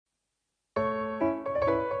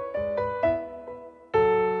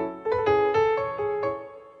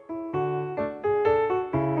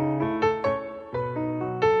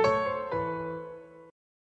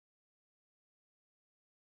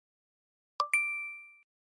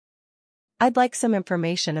I'd like some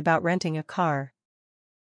information about renting a car.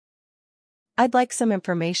 I'd like some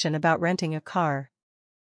information about renting a car.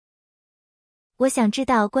 我想知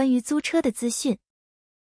道关于租车的资讯。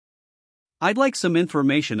I'd like some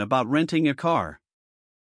information about renting a car.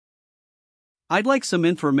 I'd like some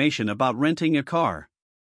information about renting a car.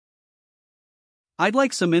 I'd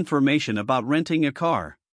like some information about renting a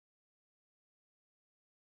car.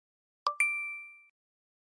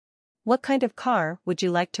 What kind of car would you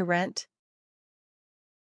like to rent?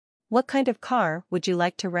 What kind of car would you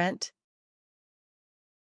like to rent?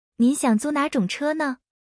 您想租哪种车呢？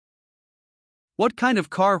 What kind of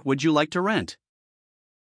car would you like to rent?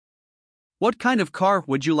 What kind of car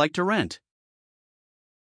would you like to rent?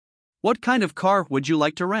 What kind of car would you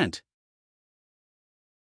like to rent?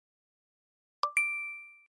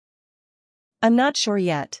 I'm not sure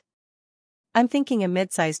yet. I'm thinking a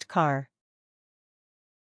mid-sized car.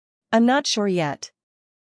 I'm not sure yet.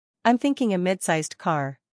 I'm thinking a mid-sized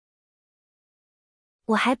car.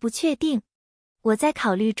 我还不确定。我在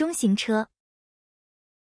考虑中型车。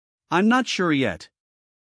I'm not sure yet.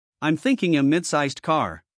 I'm thinking a mid-sized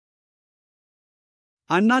car.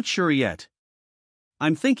 I'm not sure yet.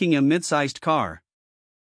 I'm thinking a mid-sized car.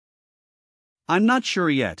 I'm not sure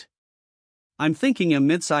yet. I'm thinking a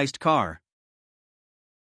mid-sized car.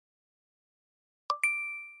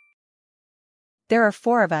 There are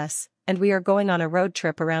 4 of us, and we are going on a road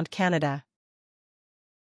trip around Canada.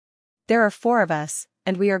 There are 4 of us,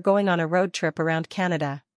 and we are going on a road trip around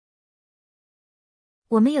Canada.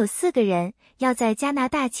 我们有4个人，要在加拿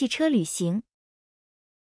大汽车旅行。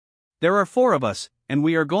There are 4 of us, and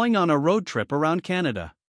we are going on a road trip around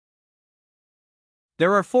Canada.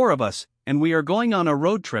 There are 4 of us, and we are going on a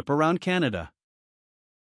road trip around Canada.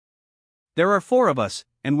 There are 4 of us,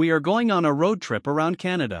 and we are going on a road trip around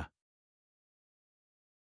Canada.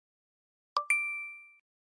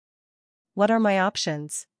 What are my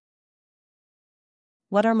options?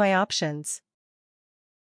 What are my options?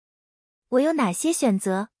 我有哪些选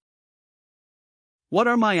择？ What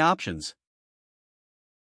are my options?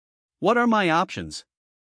 What are my options?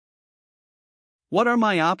 What are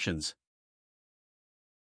my options?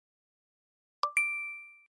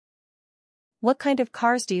 What kind of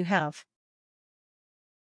cars do you have?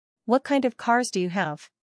 What kind of cars do you have?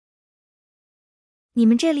 你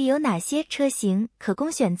们这里有哪些车型可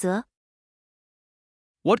供选择？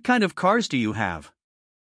 What kind of cars do you have?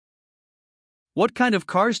 What kind of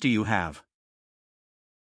cars do you have?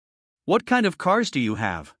 What kind of cars do you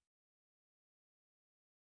have?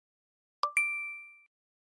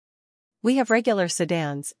 We have regular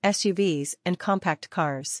sedans, SUVs, and compact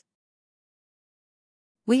cars.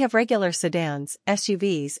 We have regular sedans,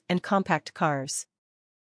 SUVs, and compact cars.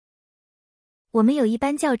 我们有一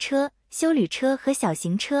般轿车、休旅车和小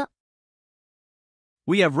型车。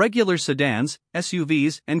We have regular sedans,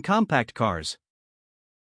 SUVs, and compact cars.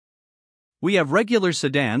 We have regular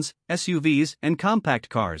sedans, SUVs, and compact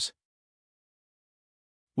cars.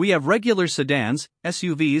 We have regular sedans,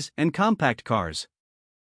 SUVs, and compact cars.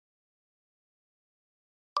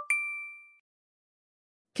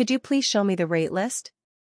 Could you please show me the rate list?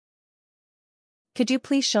 Could you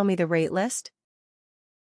please show me the rate list?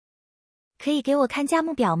 可以给我看价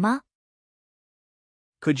目表吗？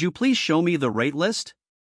 Could you please show me the rate list?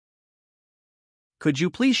 Could you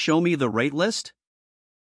please show me the rate list?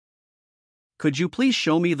 Could you please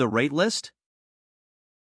show me the rate list?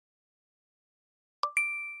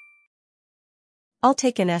 I'll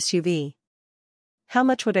take an SUV. How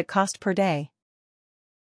much would it cost per day?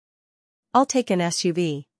 I'll take an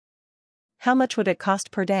SUV. How much would it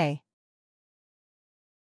cost per day?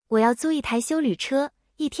 我要租一台休旅车，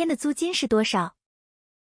一天的租金是多少？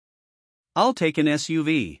 I'll take an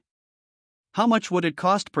SUV. How much would it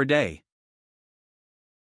cost per day?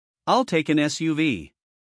 I'll take an SUV.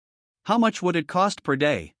 How much would it cost per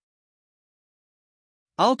day?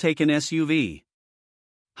 I'll take an SUV.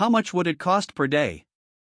 How much would it cost per day?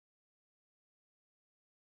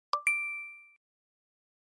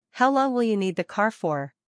 How long will you need the car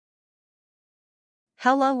for?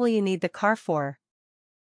 How long will you need the car for?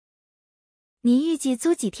 你预计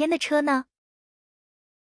租几天的车呢？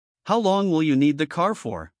 How long will you need the car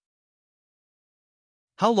for?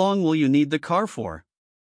 How long will you need the car for?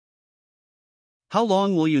 How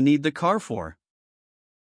long will you need the car for?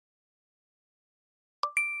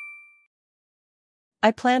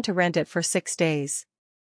 I plan to rent it for 6 days.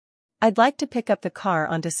 I'd like to pick up the car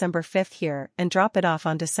on December 5th here and drop it off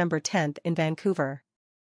on December 10th in Vancouver.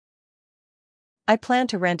 I plan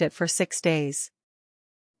to rent it for 6 days.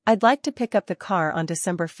 I'd like to pick up the car on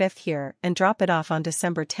December 5th here and drop it off on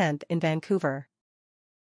December 10th in Vancouver.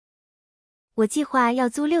 我计划要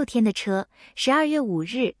租6天的车，12月5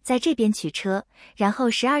日在这边取车，然后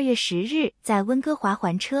12月10日在温哥华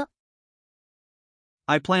还车。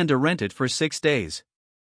I plan to rent it for 6 days.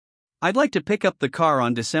 I'd like to pick up the car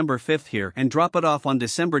on December 5th here and drop it off on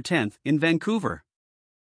December 10th in Vancouver.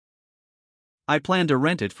 I plan to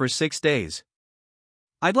rent it for 6 days.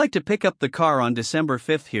 I'd like to pick up the car on December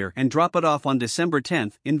 5th here and drop it off on December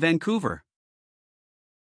 10th in Vancouver.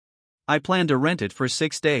 I plan to rent it for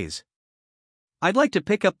 6 days. I'd like to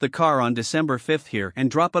pick up the car on December 5th here and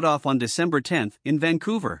drop it off on December 10th in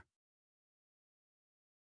Vancouver.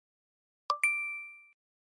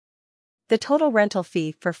 The total rental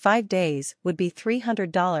fee for 5 days would be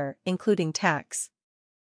 $300, including tax.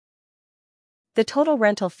 The total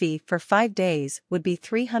rental fee for 5 days would be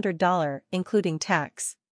 $300, including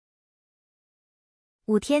tax.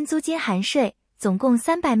 5天租金含税，总共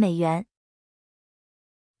300美元。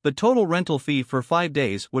The total rental fee for 5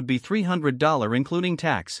 days would be $300, including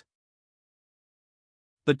tax.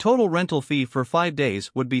 The total rental fee for 5 days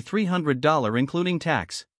would be $300, including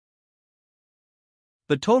tax.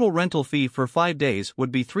 The total rental fee for 5 days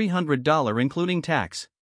would be $300, including tax.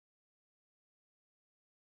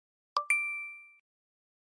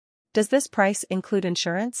 Does this price include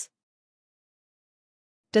insurance?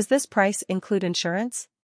 Does this price include insurance?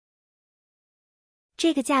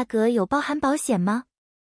 这个价格有包含保险吗？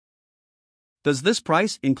 Does this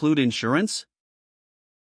price include insurance?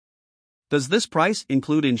 Does this price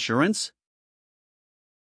include insurance?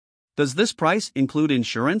 Does this price include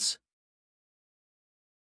insurance?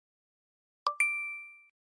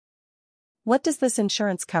 What does this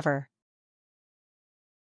insurance cover?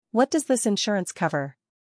 What does this insurance cover?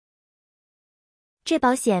 这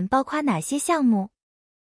保险包括哪些项目？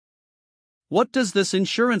 What does this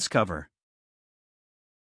insurance cover?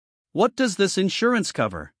 What does this insurance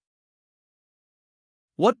cover?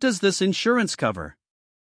 What does this insurance cover?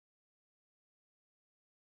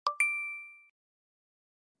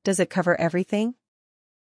 Does it cover everything?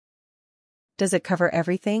 Does it cover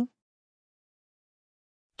everything?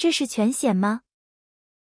 这是全险吗？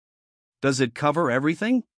 Does it cover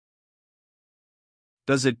everything?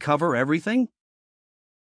 Does it cover everything?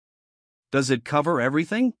 Does it cover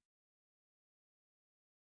everything?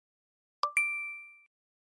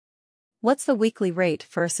 What's the weekly rate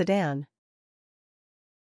for a sedan?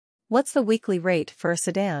 What's the weekly rate for a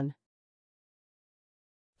sedan?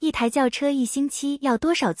 一台轿车1星期要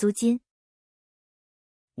多少租金？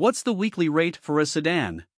 What's the weekly rate for a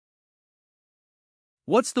sedan?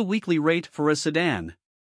 What's the weekly rate for a sedan?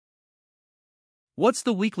 What's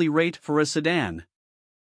the weekly rate for a sedan?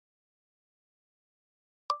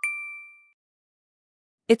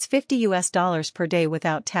 It's $50 per day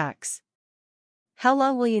without tax. How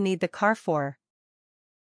long will you need the car for?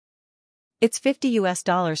 It's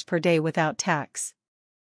 $50 per day without tax.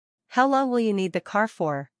 How long will you need the car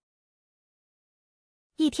for?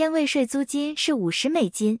 一天未税租金是50美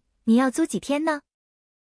金，你要租几天呢？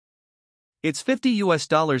 It's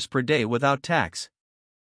 $50 per day without tax.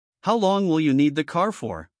 How long will you need the car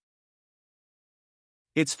for?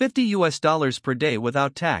 It's $50 per day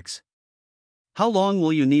without tax. How long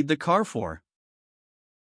will you need the car for?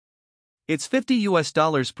 It's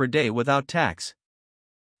 $50 per day without tax.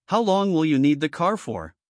 How long will you need the car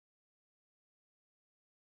for?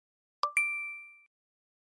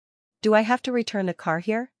 Do I have to return the car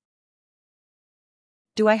here?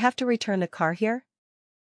 Do I have to return the car here?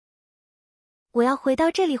 我要回到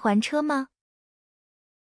这里还车吗？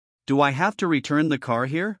 Do I have to return the car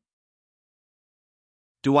here?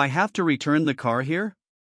 Do I have to return the car here?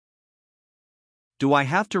 Do I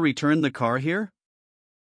have to return the car here?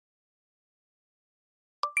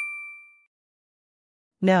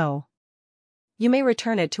 No. You may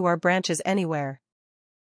return it to our branches anywhere.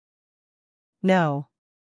 No.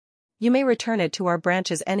 You may return it to our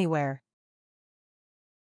branches anywhere.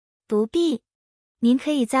 不必，您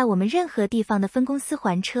可以在我们任何地方的分公司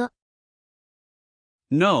还车。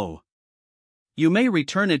 No. You may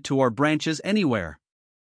return it to our branches anywhere.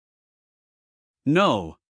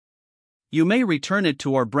 No. You may return it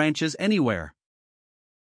to our branches anywhere.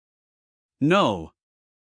 No.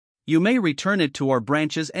 You may return it to our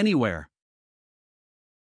branches anywhere.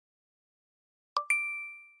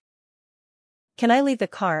 Can I leave the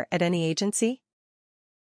car at any agency?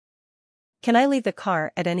 Can I leave the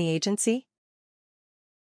car at any agency?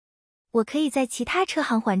 我可以在其他车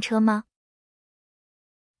行还车吗？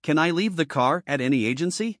 Can I leave the car at any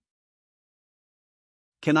agency?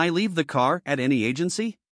 Can I leave the car at any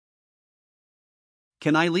agency?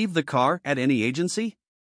 Can I leave the car at any agency?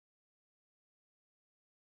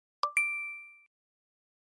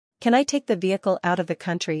 Can I take the vehicle out of the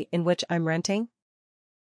country in which I'm renting?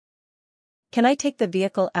 Can I take the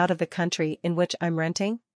vehicle out of the country in which I'm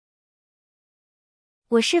renting?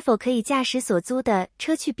 我是否可以驾驶所租的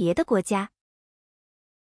车去别的国家？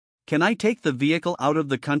 Can I take the vehicle out of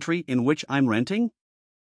the country in which I'm renting?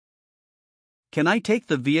 Can I take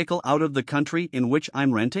the vehicle out of the country in which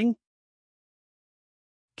I'm renting?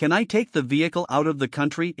 Can I take the vehicle out of the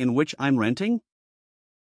country in which I'm renting?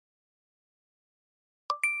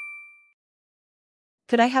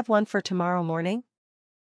 Could I have one for tomorrow morning?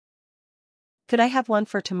 Could I have one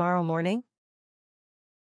for tomorrow morning?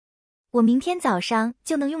 我明天早上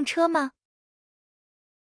就能用车吗？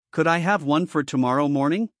 Could I have one for tomorrow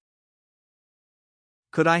morning?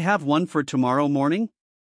 Could I have one for tomorrow morning?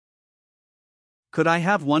 Could I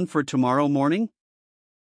have one for tomorrow morning?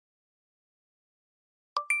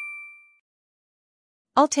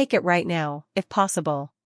 I'll take it right now, if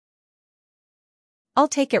possible. I'll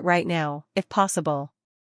take it right now, if possible.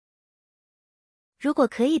 如果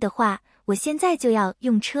可以的话，我现在就要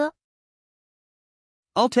用车。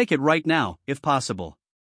 I'll take it right now, if possible.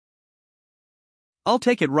 I'll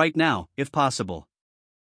take it right now, if possible.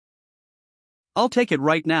 I'll take it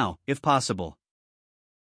right now, if possible.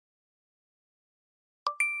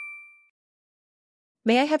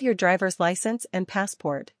 May I have your driver's license and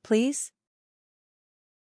passport, please?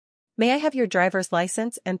 May I have your driver's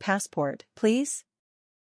license and passport, please?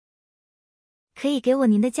 可以给我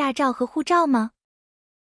您的驾照和护照吗？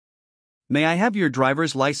 May I have your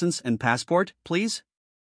driver's license and passport, please?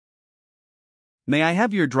 May I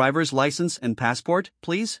have your driver's license and passport,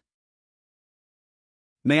 please?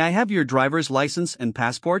 May I have your driver's license and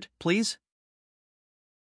passport, please?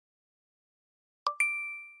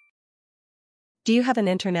 Do you have an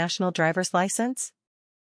international driver's license?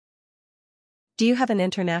 Do you have an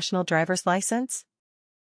international driver's license?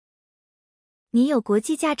 你有国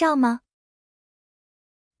际驾照吗？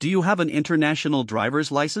 Do you have an international driver's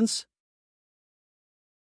license?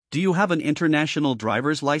 Do you have an international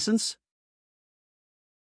driver's license?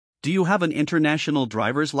 Do you have an international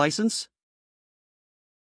driver's license?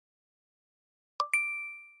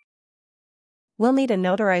 We'll need a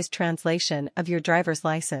notarized translation of your driver's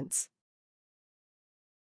license.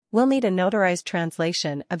 We'll need a notarized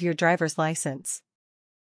translation of your driver's license.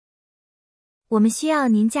 我们需要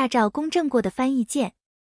您驾照公证过的翻译件。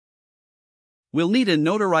 We'll need a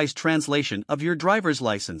notarized translation of your driver's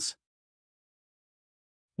license.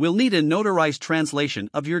 We'll need a notarized translation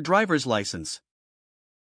of your driver's license.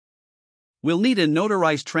 We'll need a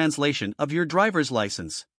notarized translation of your driver's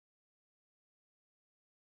license.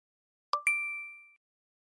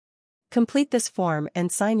 Complete this form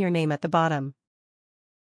and sign your name at the bottom.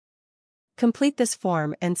 Complete this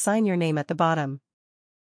form and sign your name at the bottom.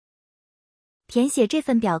 填写这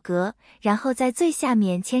份表格，然后在最下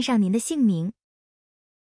面签上您的姓名。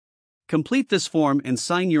 Complete this form and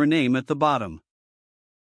sign your name at the bottom.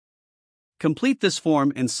 Complete this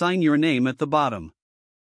form and sign your name at the bottom.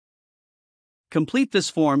 Complete this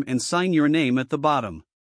form and sign your name at the bottom.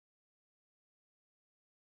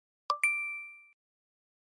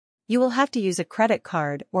 You will have to use a credit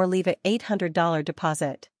card or leave an $800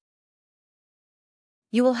 deposit.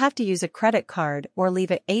 You will have to use a credit card or leave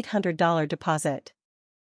an $800 deposit.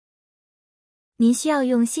 您需要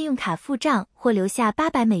用信用卡付账或留下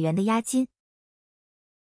$800的押金。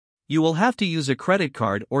 You will have to use a credit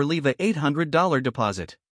card or leave a $800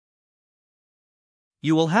 deposit.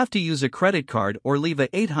 You will have to use a credit card or leave a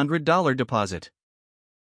 $800 deposit.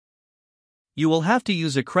 You will have to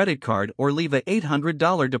use a credit card or leave a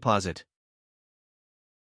 $800 deposit.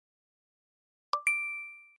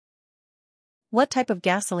 What type of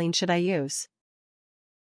gasoline should I use?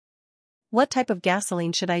 What type of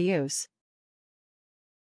gasoline should I use?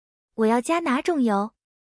 我要加哪种油？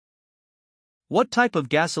 What type of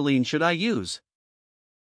gasoline should I use?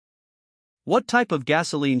 What type of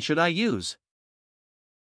gasoline should I use?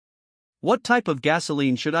 What type of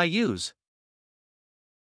gasoline should I use?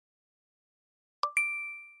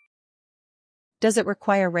 Does it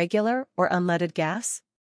require regular or unleaded gas?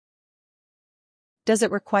 Does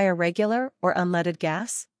it require regular or unleaded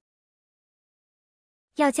gas?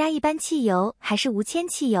 要加一般汽油还是无铅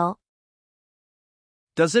汽油？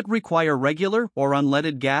 Does it require regular or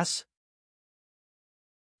unleaded gas?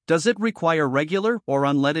 Does it require regular or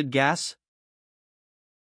unleaded gas?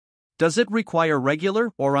 Does it require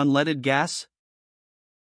regular or unleaded gas?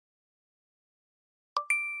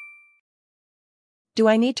 Do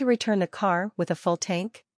I need to return the car with a full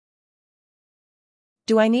tank?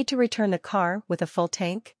 Do I need to return the car with a full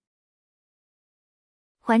tank?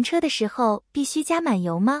 还车的时候必须加满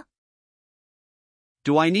油吗？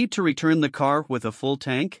 Do I need to return the car with a full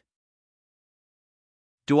tank?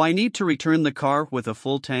 Do I need to return the car with a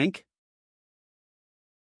full tank?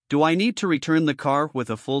 Do I need to return the car with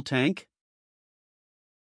a full tank?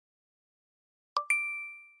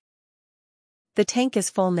 The tank is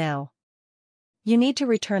full now. You need to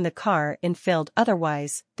return the car in filled,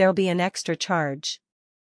 otherwise, there'll be an extra charge.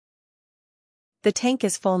 The tank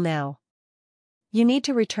is full now. You need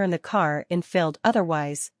to return the car in filled,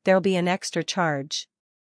 otherwise, there'll be an extra charge.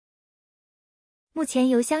 目前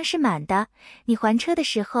油箱是满的，你还车的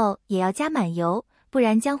时候也要加满油，不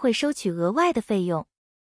然将会收取额外的费用。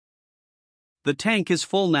The tank is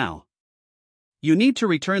full now. You need to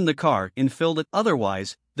return the car in filled,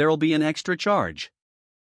 otherwise, there'll be an extra charge.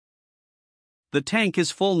 The tank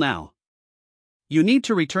is full now. You need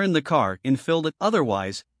to return the car in filled,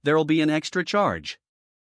 otherwise, there'll be an extra charge.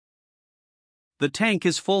 The tank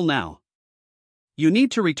is full now. You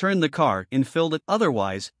need to return the car in filled,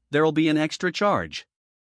 otherwise, there'll be an extra charge.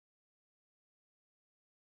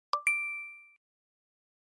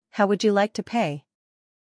 How would you like to pay?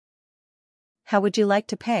 How would you like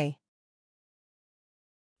to pay?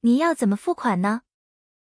 你要怎么付款呢？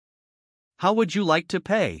 How would you like to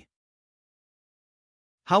pay?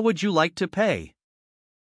 How would you like to pay?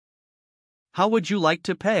 How would you like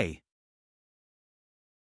to pay?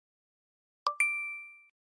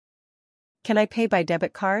 Can I pay by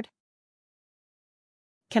debit card?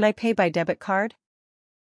 Can I pay by debit card?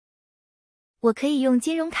 我可以用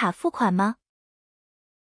金融卡付款吗？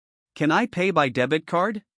 Can I pay by debit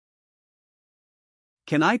card?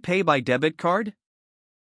 Can I pay by debit card?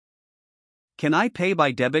 Can I pay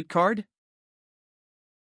by debit card?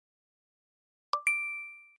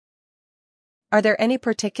 Are there any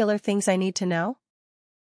particular things I need to know?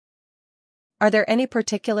 Are there any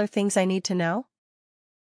particular things I need to know?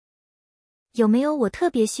 有没有我特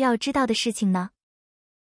别需要知道的事情呢？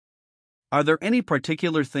 Are there any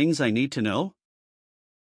particular things I need to know?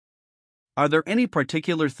 Are there any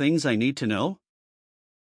particular things I need to know?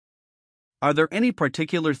 Are there any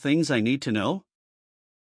particular things I need to know?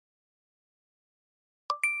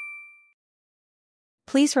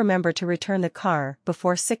 Please remember to return the car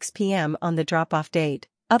before 6 p.m. on the drop-off date,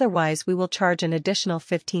 otherwise we will charge an additional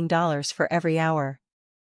 $15 for every hour.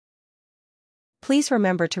 Please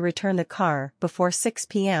remember to return the car before 6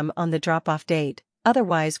 p.m. on the drop-off date,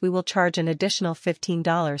 otherwise we will charge an additional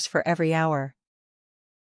 $15 for every hour.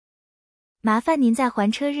 麻烦您在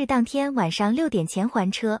还车日当天晚上6点前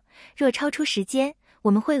还车，若超出时间，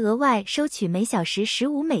我们会额外收取每小时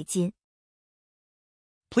15美金。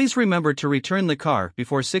Please remember to return the car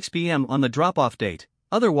before 6 p.m. on the drop-off date,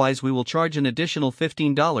 otherwise we will charge an additional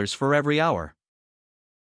 $15 for every hour.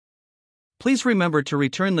 Please remember to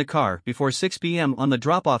return the car before 6 p.m. on the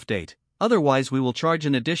drop-off date, otherwise we will charge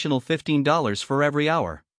an additional $15 for every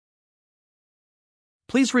hour.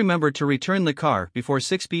 Please remember to return the car before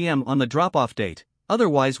 6 p.m. on the drop-off date,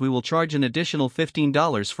 otherwise we will charge an additional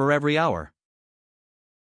 $15 for every hour.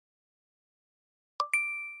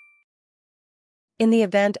 In the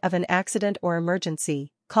event of an accident or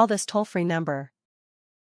emergency, call this toll-free number.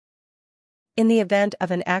 In the event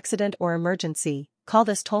of an accident or emergency, call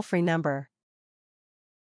this toll-free number.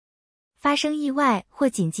 发生意外或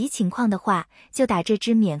紧急情况的话，就打这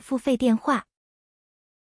支免付费电话。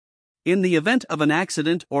In the event of an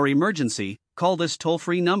accident or emergency, call this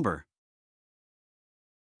toll-free number.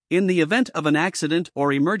 In the event of an accident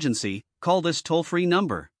or emergency, call this toll-free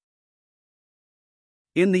number.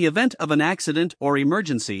 In the event of an accident or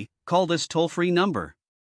emergency, call this toll-free number.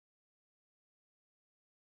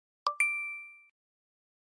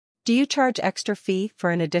 Do you charge extra fee for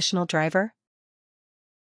an additional driver?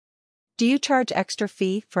 Do you charge extra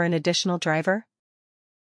fee for an additional driver?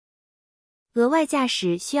 额外驾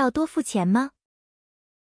驶需要多付钱吗？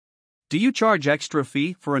 Do you charge extra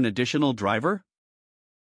fee for an additional driver?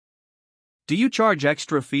 Do you charge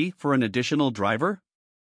extra fee for an additional driver?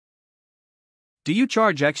 Do you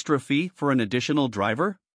charge extra fee for an additional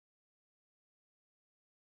driver?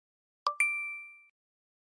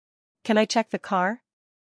 Can I check the car?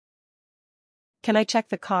 Can I check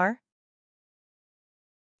the car?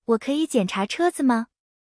 我可以检查车子吗？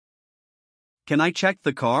 Can I check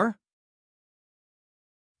the car?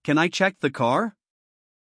 Can I check the car?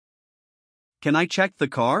 Can I check the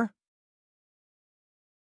car?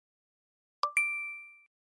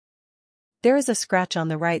 There is a scratch on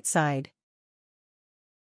the right side.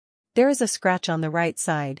 There is a scratch on the right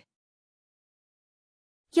side.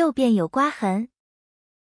 右边有刮痕。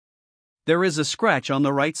 There is a scratch on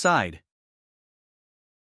the right side.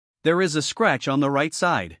 There is a scratch on the right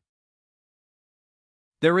side.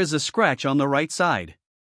 There is a scratch on the right side.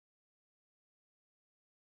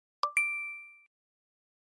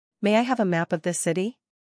 May I have a map of this city?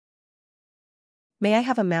 May I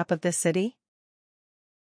have a map of this city?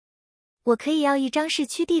 我可以要一张市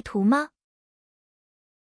区地图吗？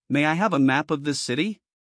 May I have a map of this city?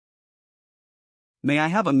 May I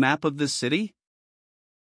have a map of this city?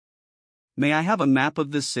 May I have a map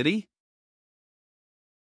of this city?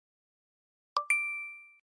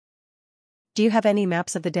 Do you have any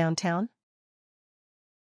maps of the downtown?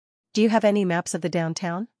 Do you have any maps of the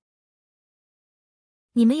downtown?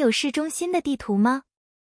 你们有市中心的地图吗？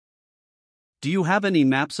 Do you have any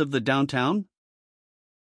maps of the downtown?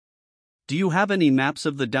 Do you have any maps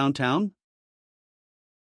of the downtown?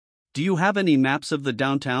 Do you have any maps of the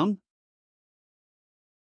downtown?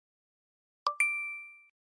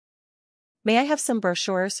 May I have some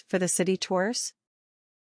brochures for the city tours?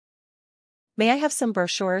 May I have some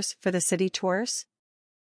brochures for the city tours?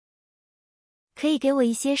 可以给我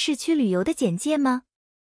一些市区旅游的简介吗？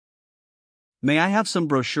 May I have some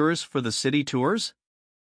brochures for the city tours?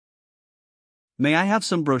 May I have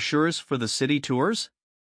some brochures for the city tours?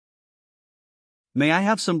 May I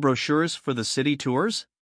have some brochures for the city tours?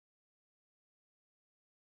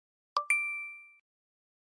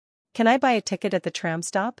 Can I buy a ticket at the tram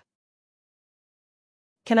stop?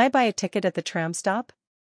 Can I buy a ticket at the tram stop?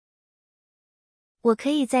 我可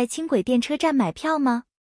以在轻轨电车站买票吗？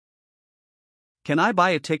 Can I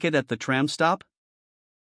buy a ticket at the tram stop?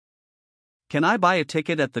 Can I buy a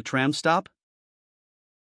ticket at the tram stop?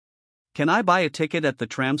 Can I buy a ticket at the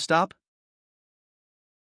tram stop?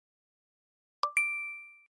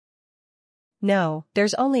 No,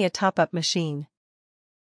 there's only a top-up machine.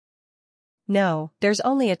 No, there's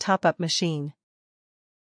only a top-up machine.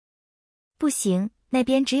 不行，那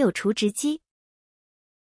边只有储值机。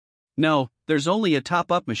 No, there's only a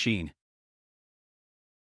top-up machine.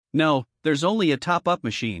 No, there's only a top-up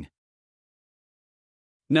machine.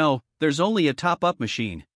 No, there's only a top-up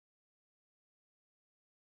machine.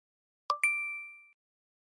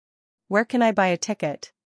 Where can I buy a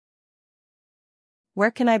ticket?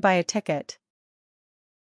 Where can I buy a ticket?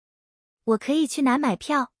 我可以去哪买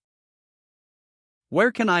票？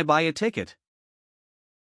 Where can I buy a ticket?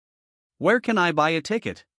 Where can I buy a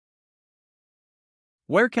ticket?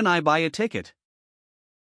 Where can I buy a ticket?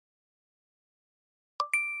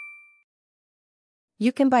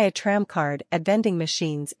 You can buy a tram card at vending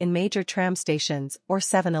machines in major tram stations or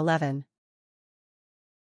 7-Eleven.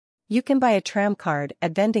 You can buy a tram card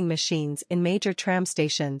at vending machines in major tram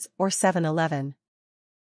stations or 7-Eleven.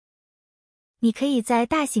 你可以在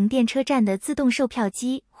大型电车站的自动售票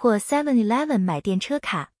机或 7-Eleven 买电车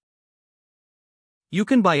卡。 You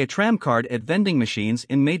can buy a tram card at vending machines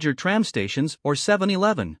in major tram stations or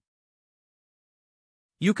 7-Eleven.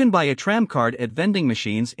 You can buy a tram card at vending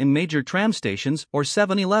machines in major tram stations or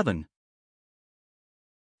 7-Eleven.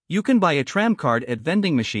 You can buy a tram card at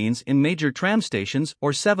vending machines in major tram stations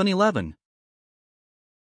or 7-Eleven.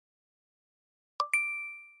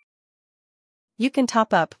 You can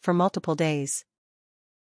top up for multiple days.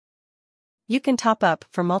 You can top up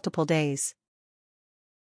for multiple days.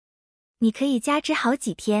 你可以加值好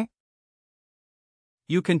几天。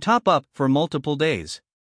 You can top up for multiple days.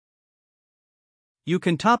 You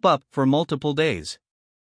can top up for multiple days.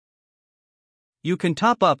 You can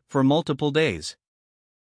top up for multiple days.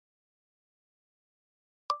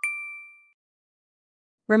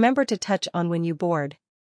 Remember to touch on when you board.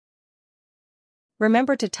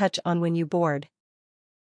 Remember to touch on when you board.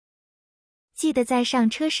 记得在上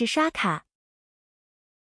车时刷卡。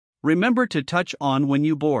 Remember to touch on when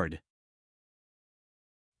you board.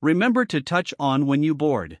 Remember to touch on when you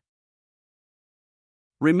board.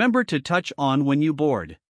 Remember to touch on when you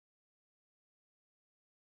board.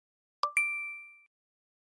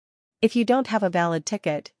 If you don't have a valid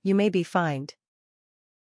ticket, you may be fined.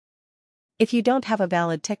 If you don't have a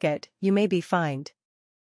valid ticket, you may be fined.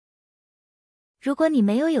 如果你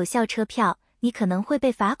没有有效车票，你可能会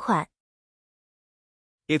被罚款。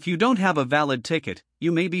 If you don't have a valid ticket,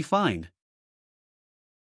 you may be fined.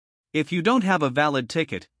 If you don't have a valid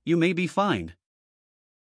ticket, you may be fined.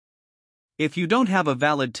 If you don't have a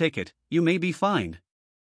valid ticket, you may be fined.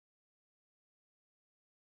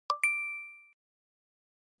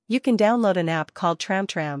 You can download an app called tram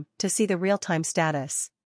to see the real-time status.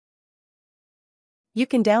 You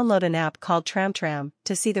can download an app called tram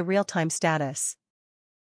to see the real-time status.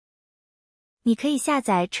 你可以下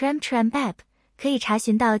载 tram app， 可以查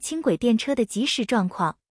询到轻轨电车的即时状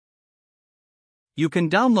况。 You can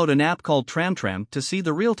download an app called tram to see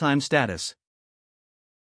the real-time status.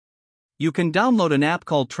 You can download an app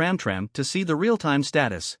called tram to see the real-time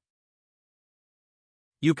status.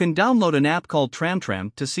 You can download an app called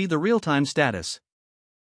tram to see the real-time status.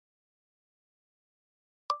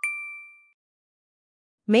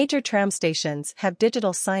 Major tram stations have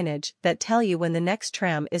digital signage that tell you when the next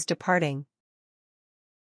tram is departing.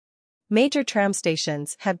 Major tram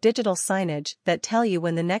stations have digital signage that tell you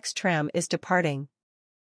when the next tram is departing.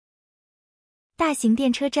 大型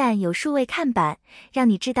电车站有数位看板，让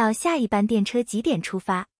你知道下一班电车几点出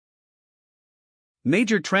发。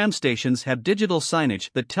Major tram stations have digital signage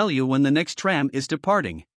that tell you when the next tram is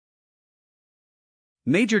departing.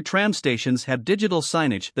 Major tram stations have digital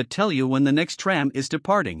signage that tell you when the next tram is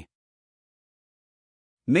departing.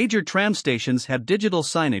 Major tram stations have digital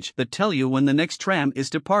signage that tell you when the next tram is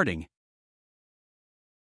departing.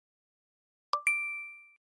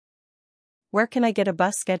 Where can I get a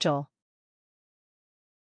bus schedule?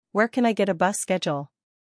 Where can I get a bus schedule?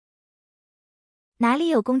 哪里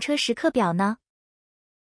有公车时刻表呢？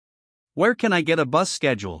 Where can I get a bus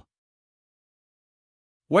schedule?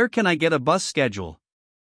 Where can I get a bus schedule?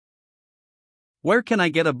 Where can I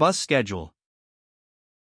get a bus schedule?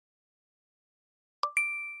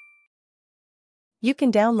 You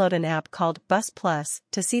can download an app called Bus Plus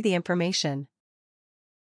to see the information.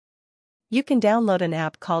 You can download an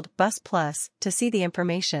app called Bus Plus to see the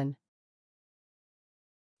information.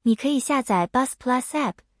 你可以下载 Bus Plus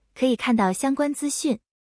App， 可以看到相关资讯。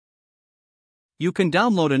You can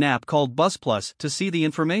download an app called Bus Plus to see the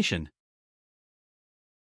information.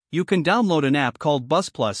 You can download an app called Bus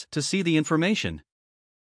Plus to see the information.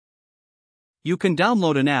 You can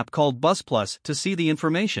download an app called Bus Plus to see the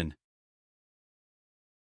information.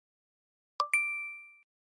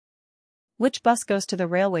 Which bus goes to the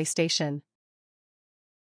railway station?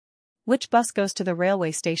 Which bus goes to the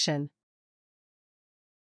railway station?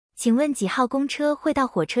 请问几号公车会到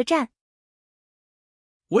火车站？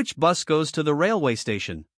 Which bus goes to the railway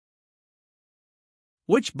station?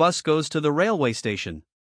 Which bus goes to the railway station?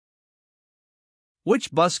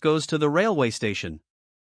 Which bus goes to the railway station?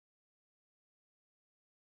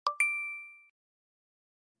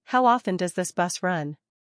 How often does this bus run?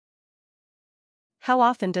 How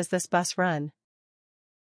often does this bus run?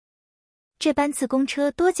 这班次公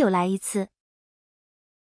车多久来一次？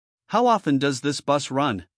 How often does this bus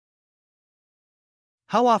run?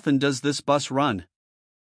 How often does this bus run?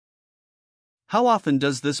 How often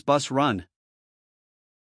does this bus run?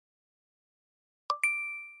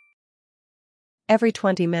 Every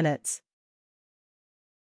 20 minutes.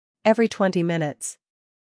 Every 20 minutes.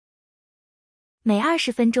 每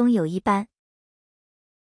20分钟有一班。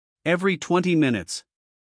 Every 20 minutes.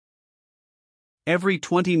 Every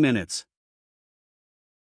 20 minutes.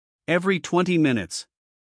 Every 20 minutes.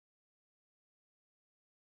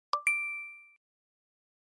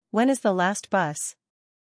 When is the last bus?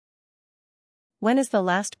 When is the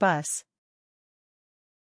last bus?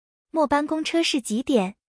 末班公车是几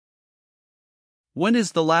点？ When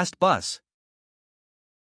is the last bus?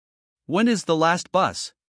 When is the last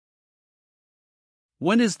bus?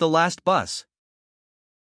 When is the last bus?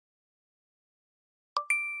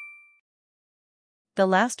 The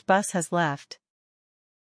last bus has left.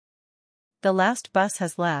 The last bus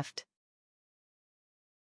has left.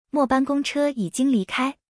 末班公车已经离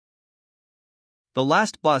开。 The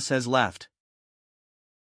last bus has left.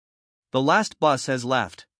 The last bus has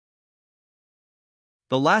left.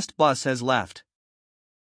 The last bus has left.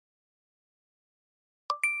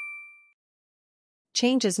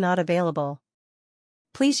 Change is not available.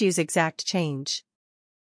 Please use exact change.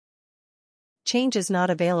 Change is not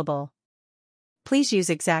available. Please use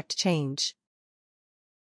exact change.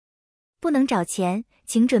 不能找钱，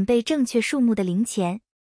请准备正确数目的零钱。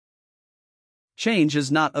 Change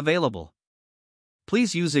is not available.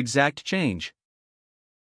 Please use exact change.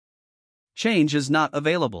 Change is not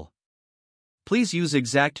available. Please use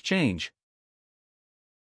exact change.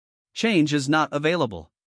 Change is not available.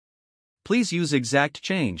 Please use exact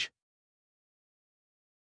change.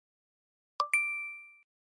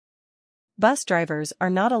 Bus drivers are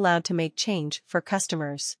not allowed to make change for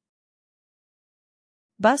customers.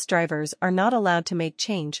 Bus drivers are not allowed to make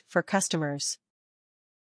change for customers.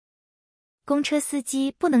 公车司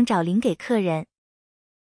机不能找零给客人。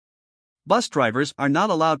 Bus drivers are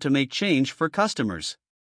not allowed to make change for customers.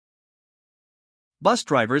 Bus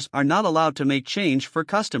drivers are not allowed to make change for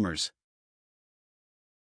customers.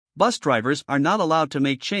 Bus drivers are not allowed to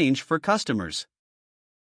make change for customers.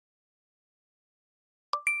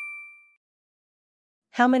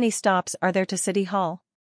 How many stops are there to City Hall?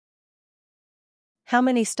 How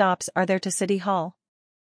many stops are there to City Hall?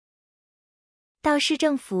 到市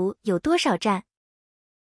政府有多少站？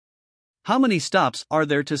 How many stops are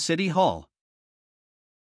there to City Hall?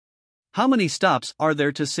 How many stops are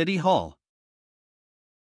there to City Hall?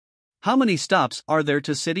 How many stops are there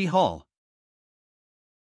to City Hall?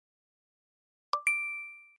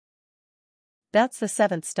 That's the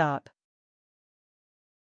 7th stop.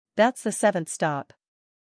 That's the 7th stop.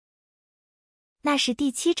 那是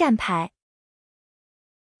第7站牌。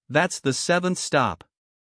That's the 7th stop.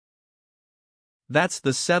 That's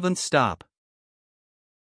the 7th stop.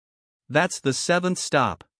 That's the 7th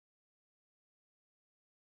stop.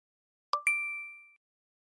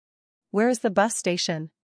 Where is the bus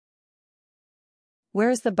station? Where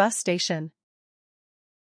is the bus station?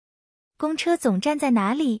 公车总站在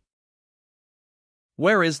哪里？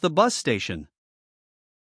 Where is the bus station?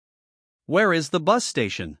 Where is the bus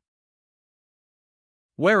station?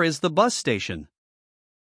 Where is the bus station?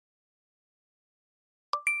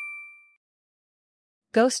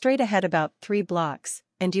 Go straight ahead about 3 blocks,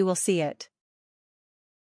 and you will see it.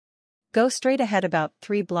 Go straight ahead about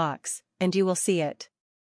 3 blocks, and you will see it.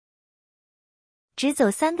 只走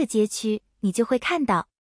3个街区，你就会看到。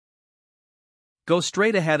Go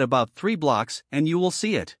straight ahead about 3 blocks and you will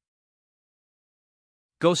see it.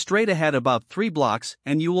 Go straight ahead about 3 blocks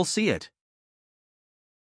and you will see it.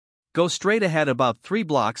 Go straight ahead about 3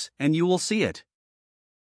 blocks and you will see it.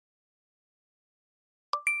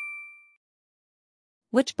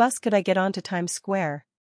 Which bus could I get on to Times Square?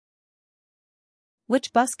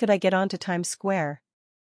 Which bus could I get on to Times Square?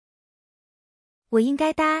 我应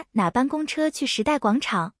该搭哪班公车去时代广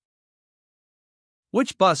场？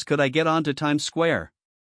 Which bus could I get onto Times Square?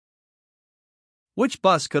 Which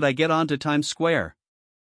bus could I get onto Times Square?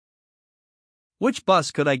 Which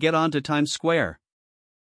bus could I get onto Times Square?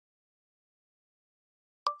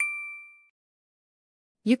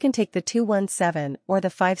 You can take the 217 or the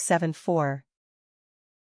 574.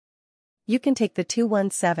 You can take the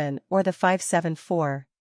 217 or the 574.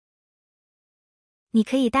 你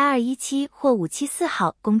可以搭217或574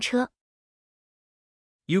号公车。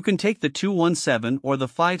You can take the 217 or the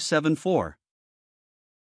 574.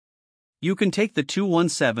 You can take the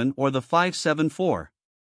 217 or the 574.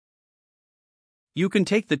 You can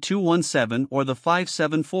take the 217 or the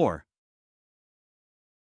 574.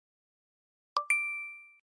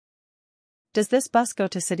 Does this bus go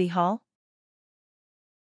to City Hall?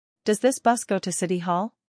 Does this bus go to City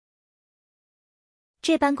Hall?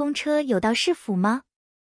 这班公车有到市府吗？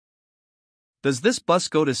 Does this bus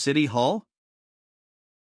go to City Hall?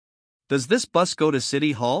 Does this bus go to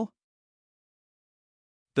City Hall?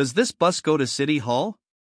 Does this bus go to City Hall?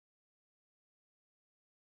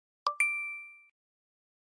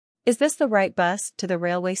 Is this the right bus to the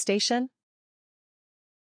railway station?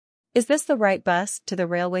 Is this the right bus to the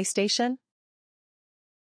railway station?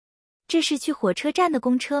 这是去火车站的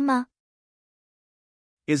公车吗？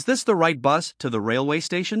 Is this the right bus to the railway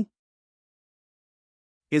station?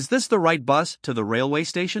 Is this the right bus to the railway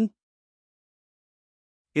station?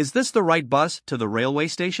 Is this the right bus to the railway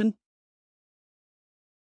station?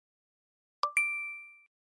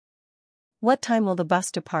 What time will the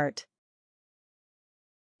bus depart?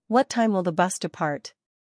 What time will the bus depart?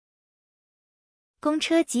 公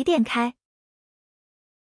车几点开？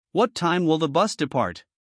 What time will the bus depart?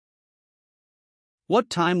 What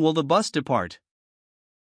time will the bus depart?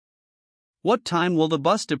 What time will the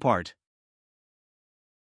bus depart?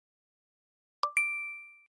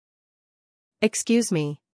 Excuse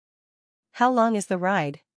me. How long is the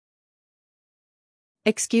ride?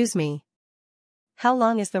 Excuse me. How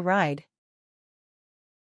long is the ride?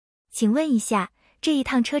 请问一下，这一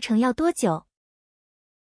趟车程要多久？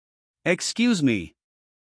 Excuse me.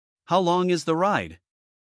 How long is the ride?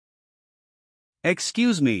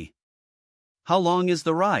 Excuse me. How long is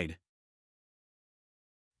the ride?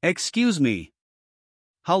 Excuse me.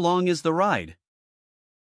 How long is the ride?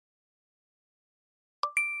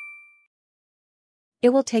 It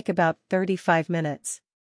will take about 35 minutes.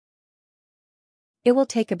 It will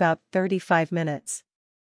take about 35 minutes.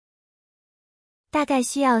 大概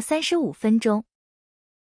需要35分钟。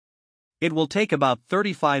 It will take about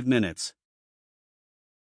 35 minutes.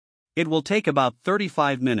 It will take about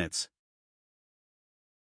 35 minutes.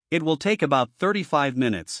 It will take about 35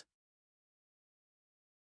 minutes.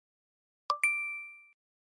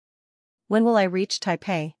 When will I reach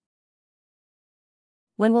Taipei?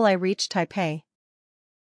 When will I reach Taipei?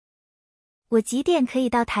 我几点可以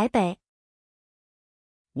到台北？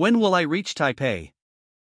 When will I reach Taipei?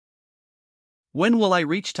 When will I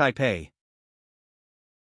reach Taipei?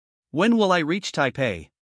 When will I reach Taipei?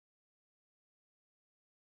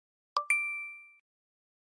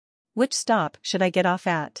 Which stop should I get off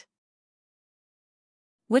at?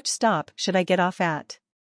 Which stop should I get off at?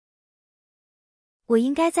 我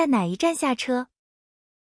应该在哪一站下车？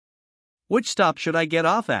 Which stop should I get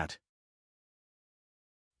off at?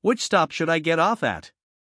 Which stop should I get off at?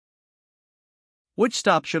 Which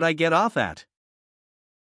stop should I get off at?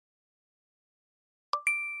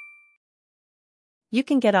 You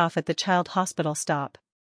can get off at the child hospital stop.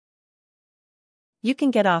 You can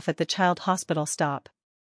get off at the child hospital stop.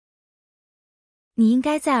 你应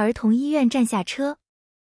该在儿童医院站下车。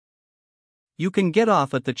You can get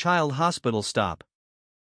off at the child hospital stop.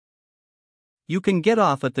 You can get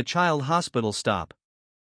off at the child hospital stop.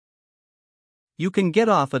 You can get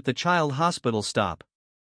off at the child hospital stop.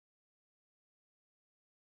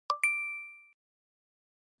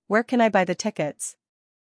 Where can I buy the tickets?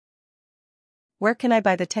 Where can I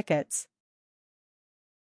buy the tickets?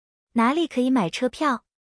 哪里可以买车票？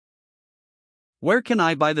 Where can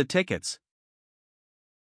I buy the tickets?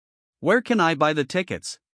 Where can I buy the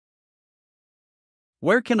tickets?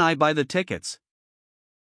 Where can I buy the tickets?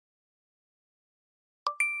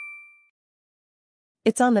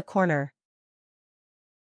 It's on the corner.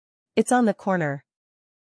 It's on the corner.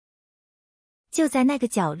 就在那个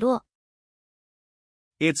角落。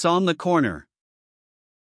 It's on the corner.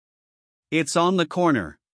 It's on the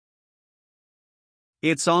corner.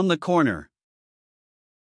 It's on the corner.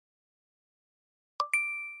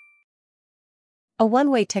 A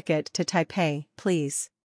one-way ticket to Taipei, please.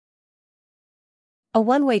 A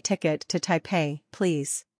one-way ticket to Taipei,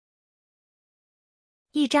 please.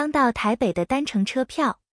 一张到台北的单程车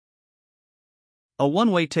票。 A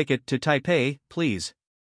one-way ticket to Taipei, please.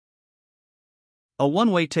 A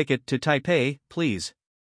one-way ticket to Taipei, please.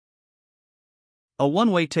 A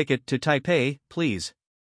one-way ticket to Taipei, please.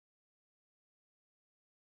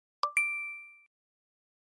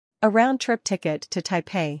 A round-trip ticket to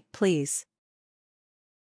Taipei, please.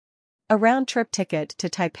 A round-trip ticket to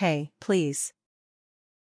Taipei, please.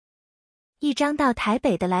 一张到台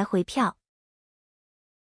北的来回票。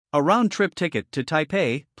 A round-trip ticket to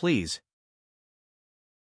Taipei, please.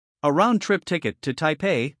 A round-trip ticket to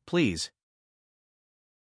Taipei, please.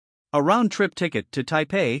 A round-trip ticket to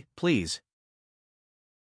Taipei, please.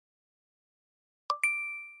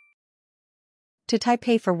 To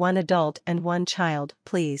Taipei for one adult and one child,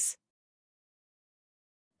 please.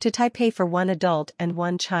 To Taipei for one adult and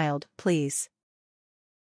one child, please.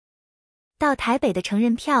 到台北的成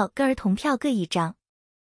人票跟儿童票各一张。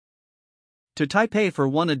 To Taipei for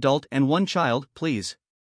one adult and one child, please.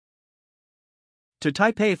 To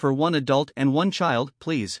Taipei for one adult and one child,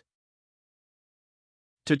 please.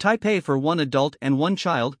 To Taipei for one adult and one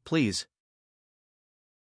child, please.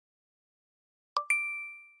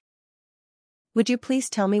 Would you please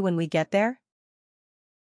tell me when we get there?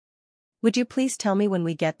 Would you please tell me when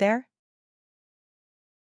we get there?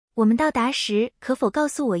 我们到达时，可否告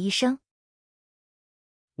诉我一声？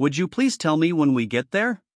 Would you please tell me when we get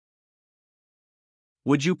there?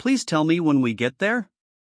 Would you please tell me when we get there?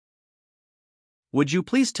 Would you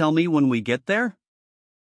please tell me when we get there?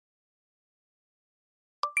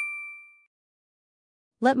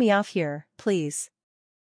 Let me off here, please.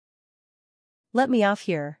 Let me off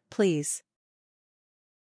here, please.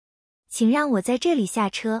 请让我在这里下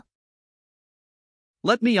车。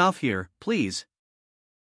 Let me off here, please.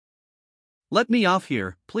 Let me off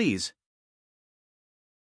here, please.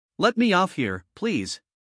 Let me off here, please.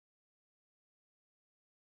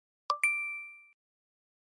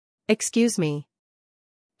 Excuse me.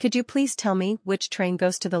 Could you please tell me which train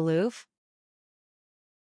goes to the Louvre?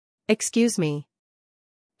 Excuse me.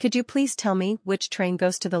 Could you please tell me which train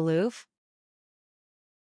goes to the Louvre?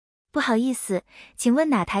 不好意思，请问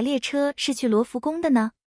哪台列车是去罗浮宫的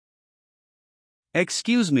呢？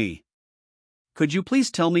 Excuse me. Could you please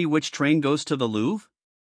tell me which train goes to the Louvre?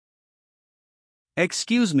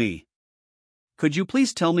 Excuse me. Could you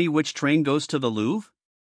please tell me which train goes to the Louvre?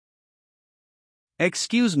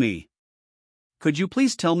 Excuse me. Could you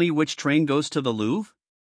please tell me which train goes to the Louvre?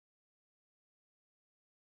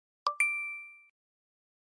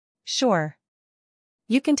 Sure.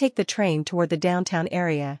 You can take the train toward the downtown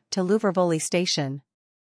area to Louvre-Rivoli Station.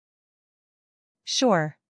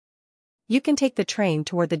 Sure. You can take the train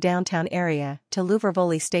toward the downtown area to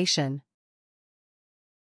Louvre-Rivoli Station.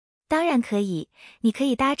 当然可以，你可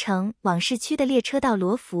以搭乘往市区的列车到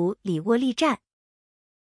罗浮里沃利站。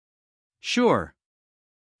 Sure.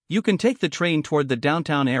 You can take the train toward the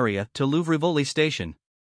downtown area to Louvre-Rivoli Station.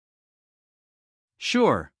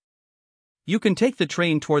 Sure. You can take the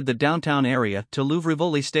train toward the downtown area to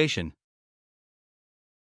Louvre-Rivoli Station.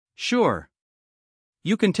 Sure.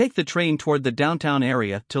 You can take the train toward the downtown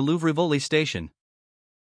area to Louvre-Rivoli Station.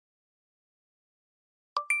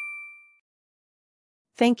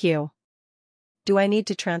 Thank you. Do I need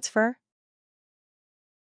to transfer?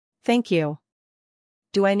 Thank you.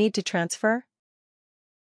 Do I need to transfer?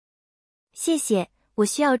 谢谢，我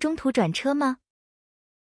需要中途转车吗？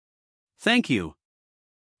 Thank you.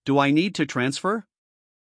 Do I need to transfer?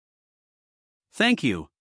 Thank you.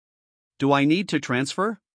 Do I need to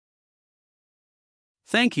transfer?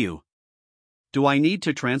 Thank you. Do I need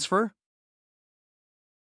to transfer?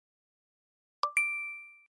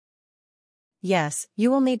 Yes,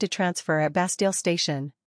 you will need to transfer at Bastille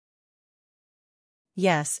Station.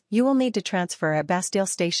 Yes, you will need to transfer at Bastille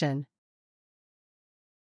Station.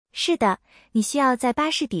 是的，你需要在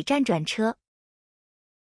巴士底站转车。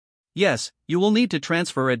Yes, you will need to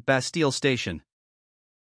transfer at Bastille Station.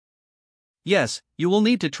 Yes, you will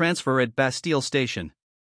need to transfer at Bastille Station.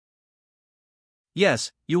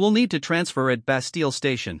 Yes, you will need to transfer at Bastille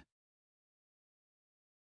Station.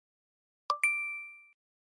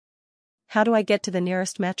 How do I get to the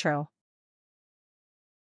nearest metro?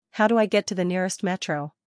 How do I get to the nearest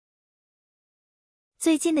metro?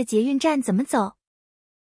 最近的捷运站怎么走？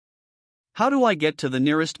 How do I get to the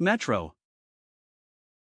nearest metro?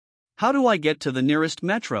 How do I get to the nearest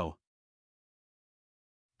metro?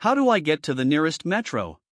 How do I get to the nearest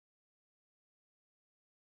metro?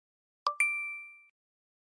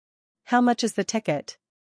 How much is the ticket?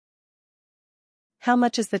 How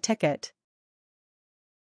much is the ticket?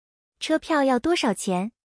 车票要多少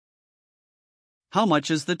钱？ How much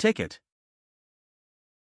is the ticket?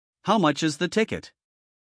 How much is the ticket?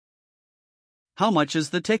 How much is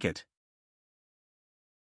the ticket?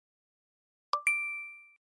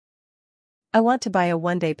 I want to buy a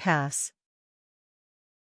one-day pass.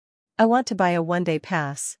 I want to buy a one-day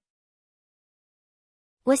pass.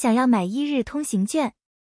 我想要买1日通行券。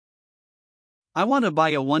 I want to buy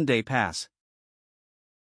a one-day pass.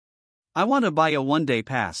 I want to buy a one-day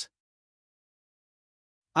pass.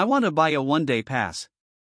 I want to buy a one-day pass.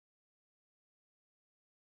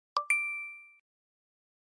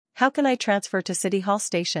 How can I transfer to City Hall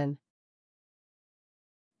Station?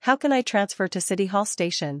 How can I transfer to City Hall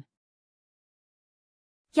Station?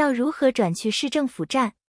 要如何转去市政府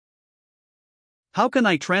站？ How can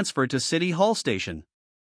I transfer to City Hall Station?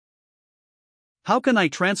 How can I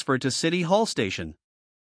transfer to City Hall Station?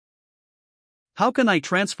 How can I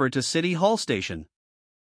transfer to City Hall Station?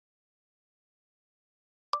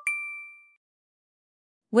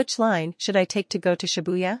 Which line should I take to go to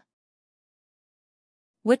Shibuya?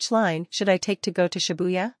 Which line should I take to go to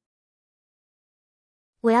Shibuya?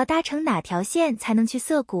 我要搭乘哪条线才能去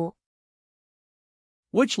涩谷？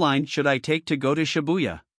 Which line should I take to go to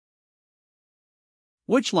Shibuya?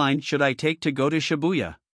 Which line should I take to go to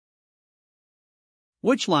Shibuya?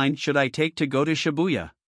 Which line should I take to go to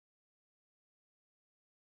Shibuya?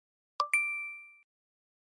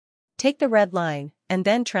 Take the red line, and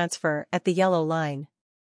then transfer at the yellow line.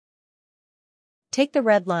 Take the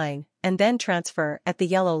red line, and then transfer at the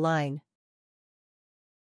yellow line.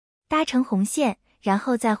 搭乘红线，然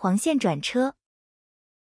后在黄线转车。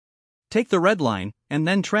 Take the red line, and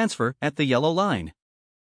then transfer at the yellow line.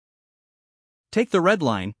 Take the red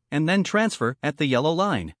line, and then transfer at the yellow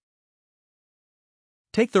line.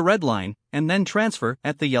 Take the red line, and then transfer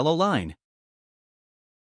at the yellow line.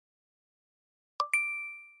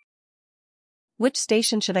 Which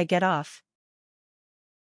station should I get off?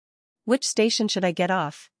 Which station should I get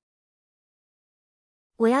off?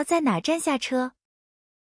 我要在哪站下车？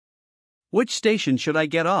 Which station should I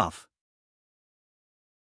get off?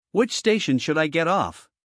 Which station should I get off?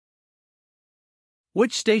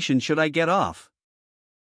 Which station should I get off?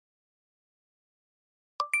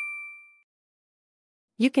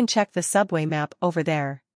 You can check the subway map over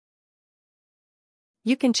there.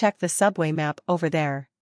 You can check the subway map over there.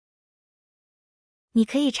 你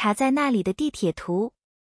可以查在那里的地铁图。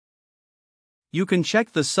 You can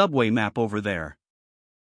check the subway map over there.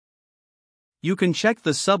 You can check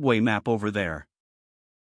the subway map over there.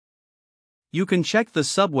 You can check the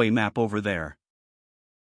subway map over there.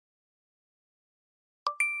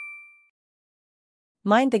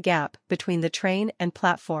 Mind the gap between the train and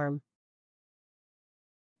platform.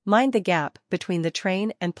 Mind the gap between the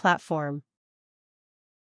train and platform.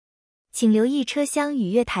 请留意车厢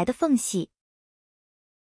与月台的缝隙。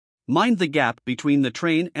 Mind the gap between the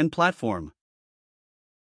train and platform.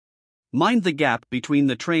 Mind the gap between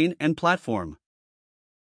the train and platform.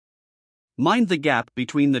 Mind the gap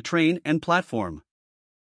between the train and platform.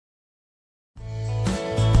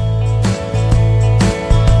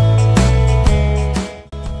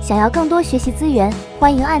 想要更多学习资源，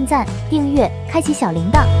欢迎按赞、订阅、开启小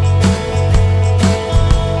铃铛。